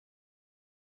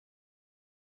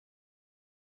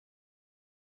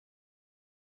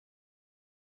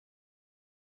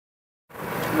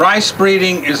Rice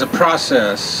breeding is a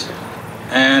process,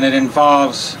 and it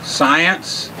involves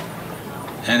science,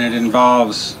 and it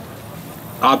involves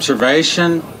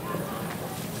observation,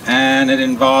 and it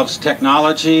involves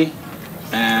technology,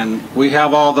 and we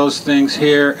have all those things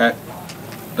here at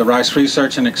the Rice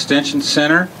Research and Extension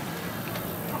Center.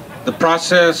 The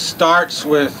process starts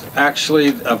with actually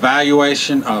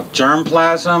evaluation of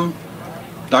germplasm.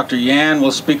 Dr. Yan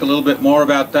will speak a little bit more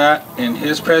about that in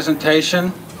his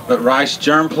presentation, but rice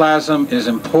germplasm is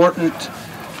important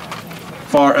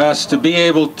for us to be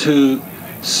able to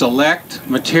select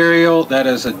material that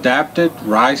is adapted,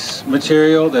 rice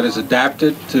material that is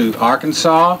adapted to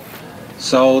Arkansas,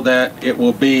 so that it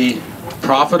will be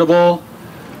profitable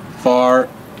for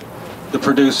the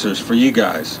producers, for you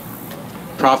guys.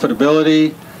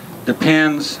 Profitability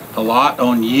depends a lot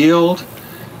on yield,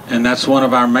 and that's one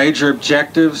of our major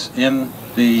objectives in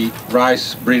the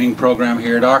rice breeding program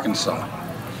here at Arkansas.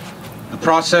 The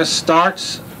process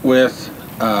starts with,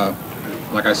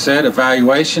 like I said,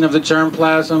 evaluation of the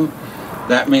germplasm.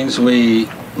 That means we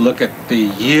look at the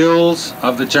yields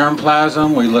of the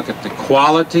germplasm, we look at the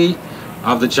quality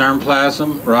of the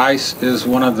germplasm. Rice is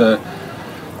one of the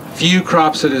few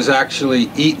crops that is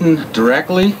actually eaten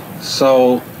directly,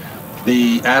 so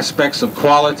the aspects of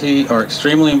quality are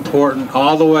extremely important,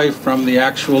 all the way from the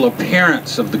actual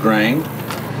appearance of the grain,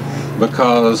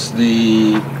 because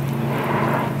the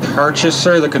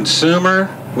purchaser, the consumer,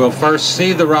 will first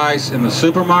see the rice in the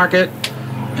supermarket,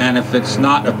 and if it's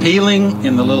not appealing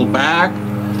in the little bag,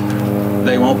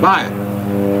 they won't buy it.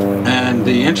 And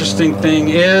the interesting thing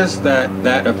is that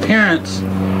that appearance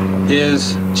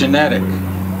is genetic.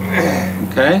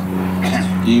 Okay?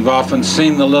 You've often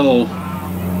seen the little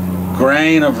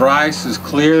grain of rice is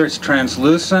clear, it's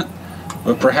translucent,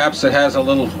 but perhaps it has a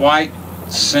little white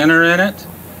center in it.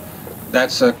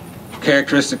 That's a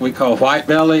characteristic we call white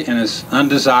belly, and is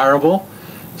undesirable.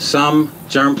 Some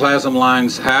germplasm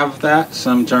lines have that,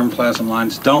 some germplasm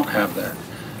lines don't have that.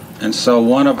 And so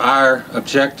one of our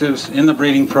objectives in the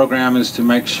breeding program is to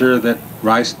make sure that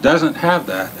rice doesn't have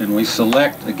that, and we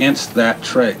select against that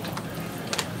trait.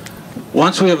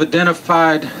 Once we have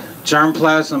identified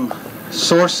germplasm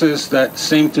sources that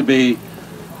seem to be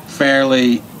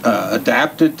fairly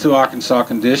adapted to Arkansas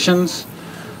conditions,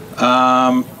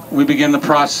 we begin the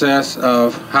process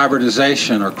of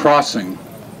hybridization or crossing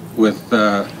with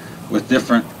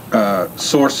different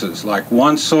sources. Like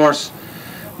one source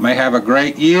may have a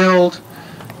great yield,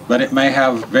 but it may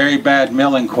have very bad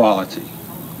milling quality.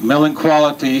 Milling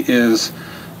quality is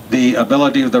the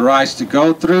ability of the rice to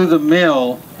go through the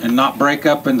mill and not break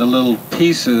up into little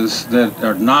pieces that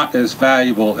are not as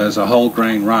valuable as a whole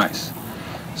grain rice.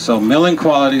 So milling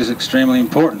quality is extremely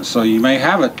important. So you may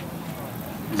have a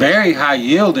very high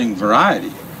yielding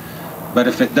variety, but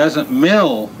if it doesn't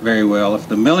mill very well, if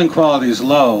the milling quality is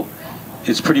low,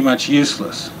 it's pretty much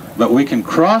useless. But we can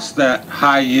cross that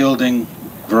high yielding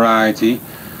variety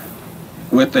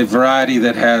with a variety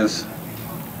that has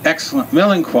excellent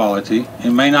milling quality.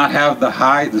 It may not have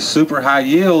the super high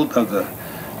yield of the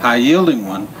high yielding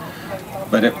one,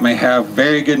 but it may have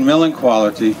very good milling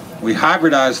quality. We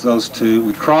hybridize those two,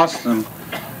 we cross them,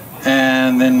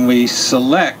 and then we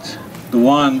select the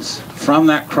ones from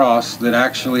that cross that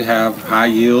actually have high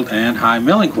yield and high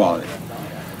milling quality.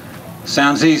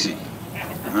 Sounds easy,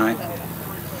 right?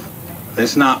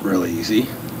 It's not really easy,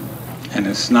 and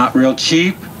it's not real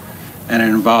cheap, and it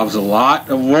involves a lot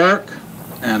of work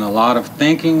and a lot of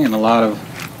thinking and a lot of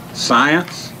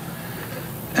science.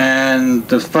 And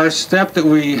the first step that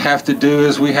we have to do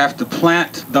is we have to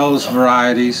plant those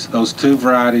varieties, those two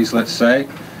varieties, let's say,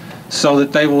 so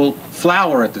that they will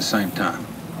flower at the same time.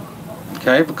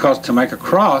 Okay, because to make a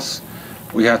cross,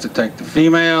 we have to take the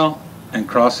female and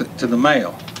cross it to the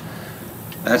male.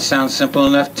 That sounds simple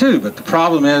enough too, but the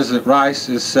problem is that rice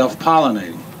is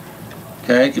self-pollinating.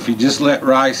 Okay, if you just let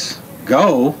rice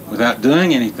go without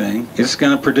doing anything, it's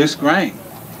going to produce grain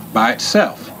by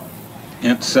itself.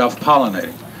 It's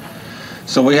self-pollinating.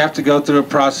 So we have to go through a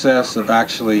process of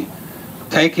actually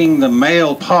taking the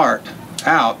male part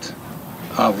out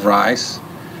of rice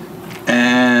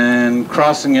and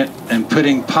crossing it and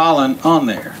putting pollen on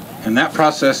there. And that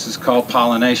process is called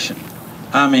pollination.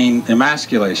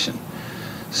 Emasculation.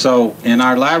 So in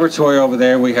our laboratory over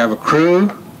there, we have a crew,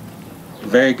 a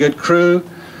very good crew,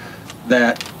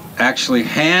 that actually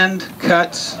hand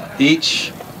cuts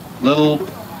each little,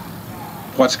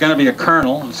 what's going to be a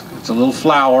kernel, it's a little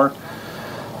flower,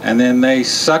 and then they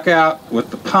suck out, with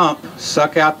the pump,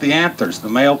 suck out the anthers, the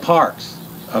male parts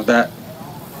of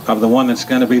the one that's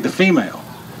going to be the female.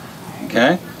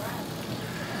 Okay?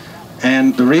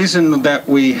 And the reason that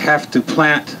we have to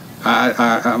plant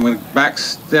I'm going to back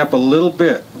step a little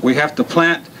bit. We have to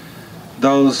plant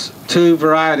those two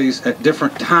varieties at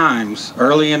different times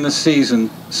early in the season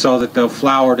so that they'll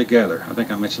flower together. I think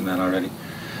I mentioned that already.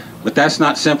 But that's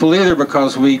not simple either,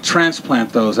 because we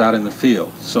transplant those out in the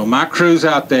field. So my crew's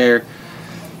out there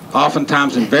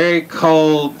oftentimes in very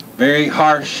cold, very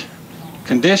harsh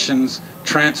conditions,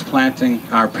 transplanting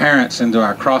our parents into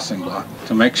our crossing block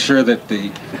to make sure that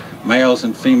the males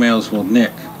and females will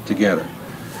nick together.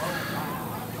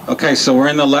 Okay, so we're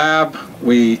in the lab,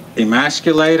 we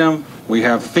emasculate them. We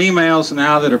have females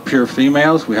now that are pure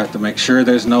females. We have to make sure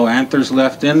there's no anthers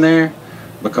left in there,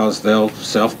 because they'll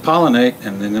self-pollinate,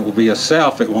 and then it will be a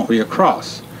self, it won't be a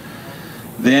cross.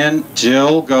 Then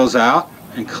Jill goes out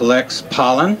and collects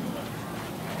pollen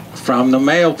from the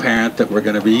male parent that we're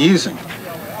going to be using.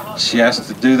 She has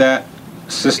to do that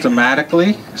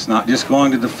systematically. It's not just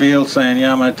going to the field saying,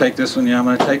 yeah, I'm going to take this one, yeah, I'm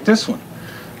going to take this one.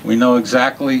 We know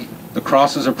exactly, the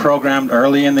crosses are programmed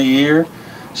early in the year.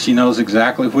 She knows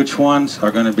exactly which ones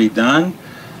are going to be done.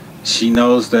 She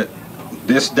knows that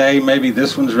this day maybe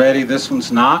this one's ready, this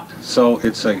one's not. So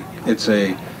it's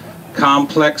a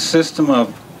complex system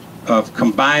of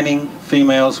combining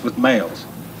females with males.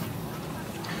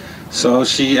 So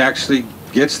she actually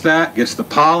gets the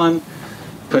pollen,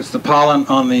 puts the pollen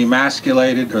on the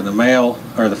emasculated or the male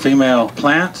or the female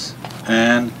plants,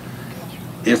 and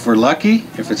if we're lucky,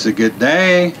 if it's a good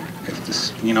day, if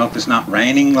this, if it's not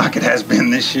raining like it has been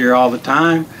this year all the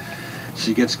time,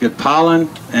 she gets good pollen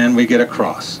and we get a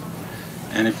cross.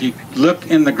 And if you look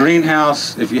in the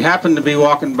greenhouse, if you happen to be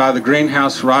walking by the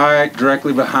greenhouse right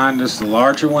directly behind us, the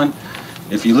larger one,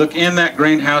 if you look in that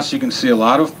greenhouse, you can see a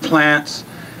lot of plants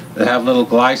that have little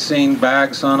glycine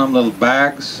bags on them, little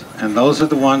bags, and those are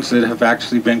the ones that have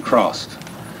actually been crossed.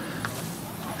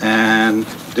 And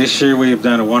this year we have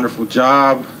done a wonderful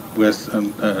job with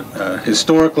a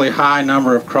historically high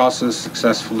number of crosses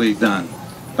successfully done.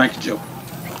 Thank you, Jill.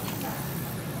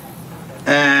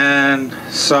 And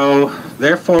so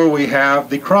therefore we have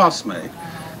the cross made.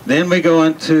 Then we go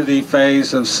into the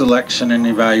phase of selection and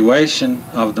evaluation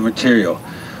of the material.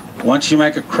 Once you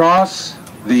make a cross,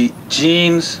 the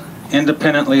genes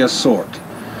independently assort,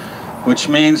 which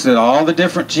means that all the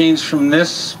different genes from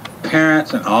this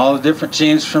parent and all the different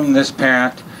genes from this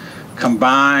parent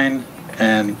combine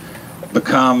and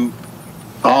become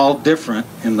all different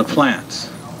in the plants.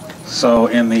 So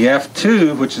in the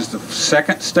F2, which is the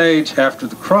second stage after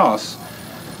the cross,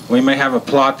 we may have a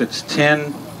plot that's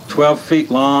 10, 12 feet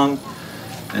long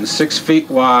and 6 feet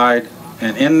wide,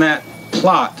 and in that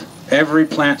plot every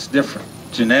plant's different,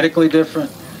 genetically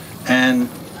different and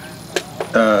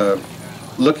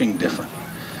looking different.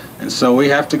 And so we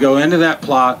have to go into that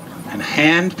plot and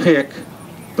hand pick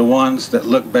the ones that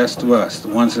look best to us, the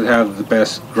ones that have the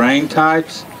best grain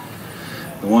types,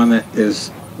 the one that is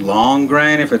long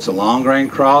grain if it's a long grain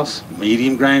cross,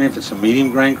 medium grain if it's a medium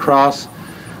grain cross.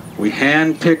 We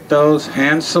hand pick those,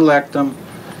 hand select them,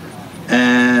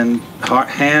 and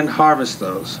hand harvest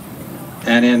those.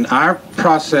 And in our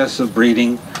process of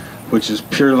breeding, which is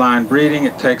pure line breeding,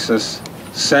 it takes us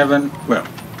 4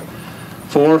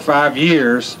 or 5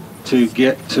 years to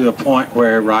get to a point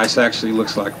where rice actually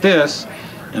looks like this,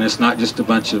 and it's not just a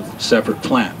bunch of separate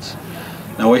plants.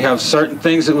 Now we have certain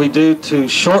things that we do to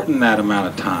shorten that amount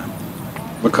of time,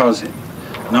 because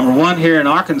number one, here in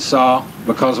Arkansas,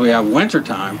 because we have winter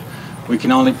time, we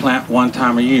can only plant one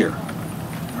time a year.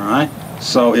 All right?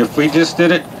 So if we just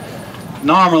did it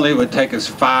normally, it would take us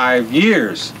 5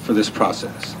 years for this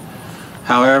process.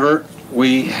 However,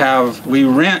 we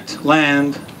rent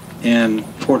land in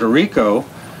Puerto Rico,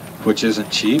 which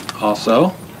isn't cheap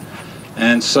also,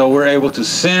 and so we're able to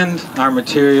send our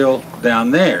material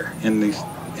down there in the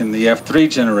F3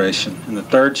 generation, in the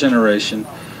third generation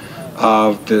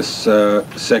of this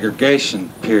segregation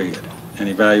period and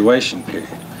evaluation period.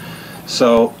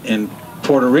 So in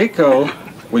Puerto Rico,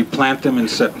 we plant them in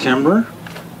September,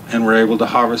 and we're able to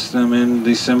harvest them in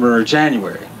December or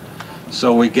January.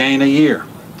 So we gain a year.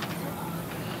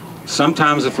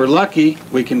 Sometimes, if we're lucky,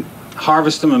 we can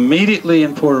harvest them immediately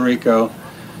in Puerto Rico,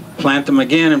 plant them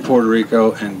again in Puerto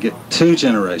Rico, and get 2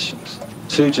 generations.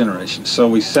 2 generations. So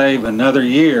we save another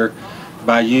year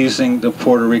by using the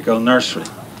Puerto Rico nursery.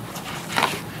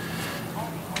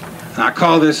 And I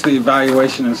call this the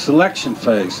evaluation and selection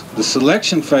phase. The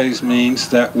selection phase means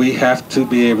that we have to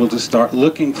be able to start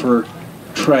looking for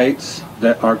traits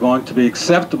that are going to be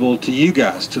acceptable to you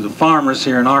guys, to the farmers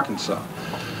here in Arkansas.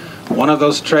 One of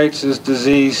those traits is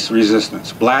disease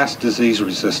resistance, blast disease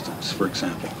resistance, for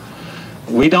example.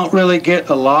 We don't really get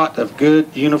a lot of good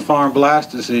uniform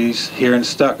blast disease here in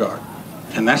Stuttgart,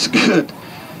 and that's good.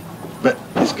 But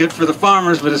It's good for the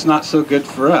farmers, but it's not so good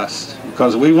for us,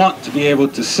 because we want to be able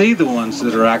to see the ones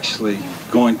that are actually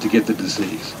going to get the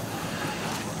disease.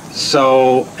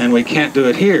 So, and we can't do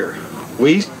it here.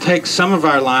 We take some of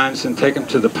our lines and take them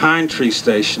to the pine tree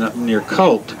station up near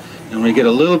Colt, and we get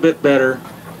a little bit better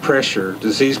pressure,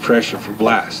 disease pressure for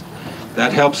blast.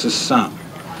 That helps us some.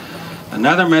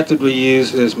 Another method we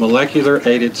use is molecular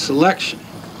aided selection.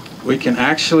 We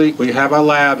have a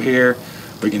lab here.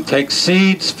 We can take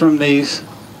seeds from these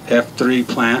F3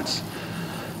 plants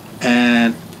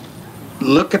and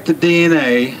look at the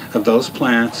DNA of those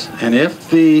plants, and if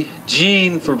the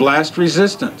gene for blast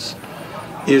resistance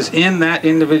is in that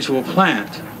individual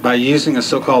plant, by using a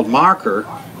so-called marker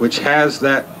which has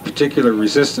that particular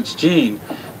resistance gene,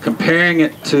 comparing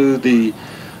it to the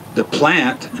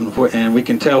plant, and we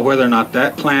can tell whether or not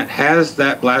that plant has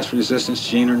that blast resistance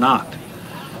gene or not.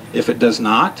 If it does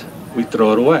not, we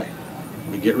throw it away.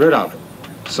 We get rid of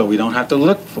it, so we don't have to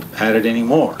look at it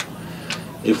anymore.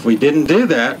 If we didn't do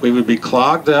that, we would be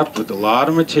clogged up with a lot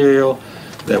of material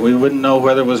that we wouldn't know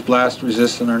whether it was blast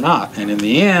resistant or not. And in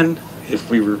the end, if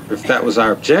that was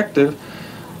our objective,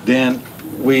 then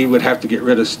we would have to get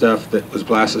rid of stuff that was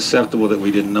blast susceptible that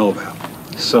we didn't know about.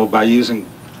 So by using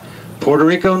Puerto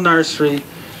Rico nursery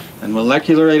and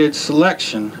molecular aided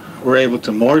selection, we're able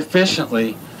to more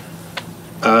efficiently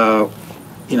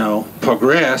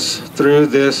progress through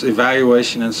this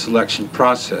evaluation and selection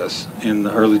process in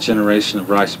the early generation of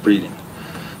rice breeding.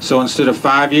 So instead of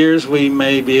 5 years, we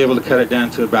may be able to cut it down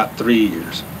to about 3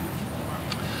 years.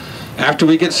 After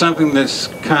we get something that's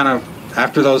kind of,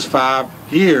 after those 5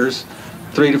 years,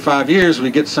 3 to 5 years, we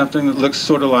get something that looks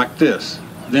sort of like this.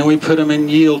 Then we put them in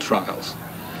yield trials.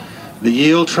 The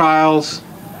yield trials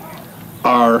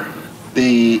are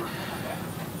the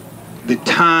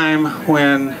time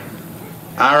when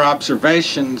our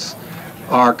observations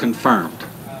are confirmed,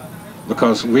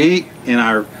 because we, in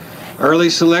our early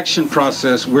selection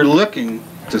process, we're looking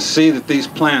to see that these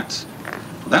plants,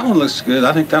 that one looks good,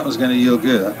 I think that one's going to yield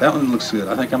good, that one looks good,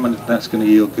 I think that's going to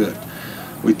yield good.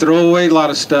 We throw away a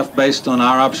lot of stuff based on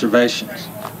our observations.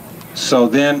 So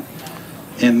then,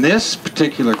 in this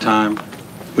particular time,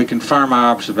 we confirm our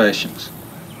observations.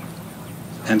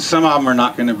 And some of them are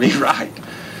not going to be right.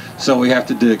 So we have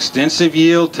to do extensive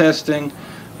yield testing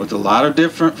with a lot of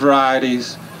different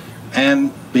varieties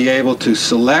and be able to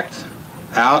select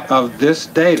out of this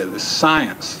data, this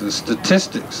science, the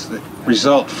statistics that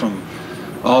result from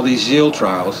all these yield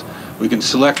trials. We can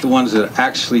select the ones that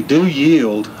actually do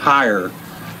yield higher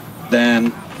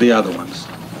than the other ones.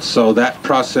 So that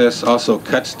process also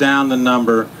cuts down the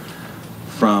number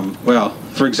from, well,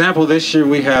 for example, this year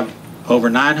we have over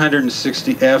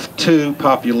 960 F2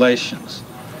 populations.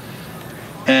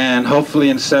 And hopefully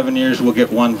in 7 years we'll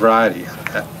get one variety out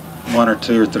of that, 1 or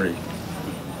 2 or 3.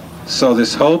 So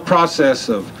this whole process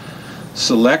of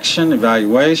selection,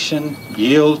 evaluation,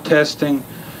 yield testing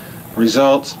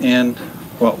results in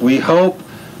what we hope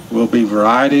will be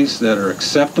varieties that are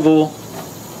acceptable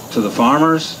to the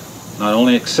farmers, not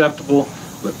only acceptable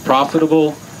but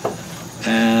profitable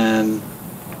and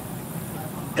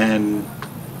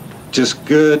just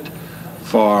good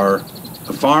for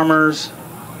the farmers,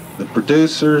 the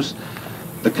producers,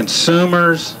 the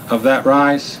consumers of that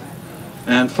rice,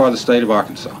 and for the state of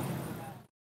Arkansas.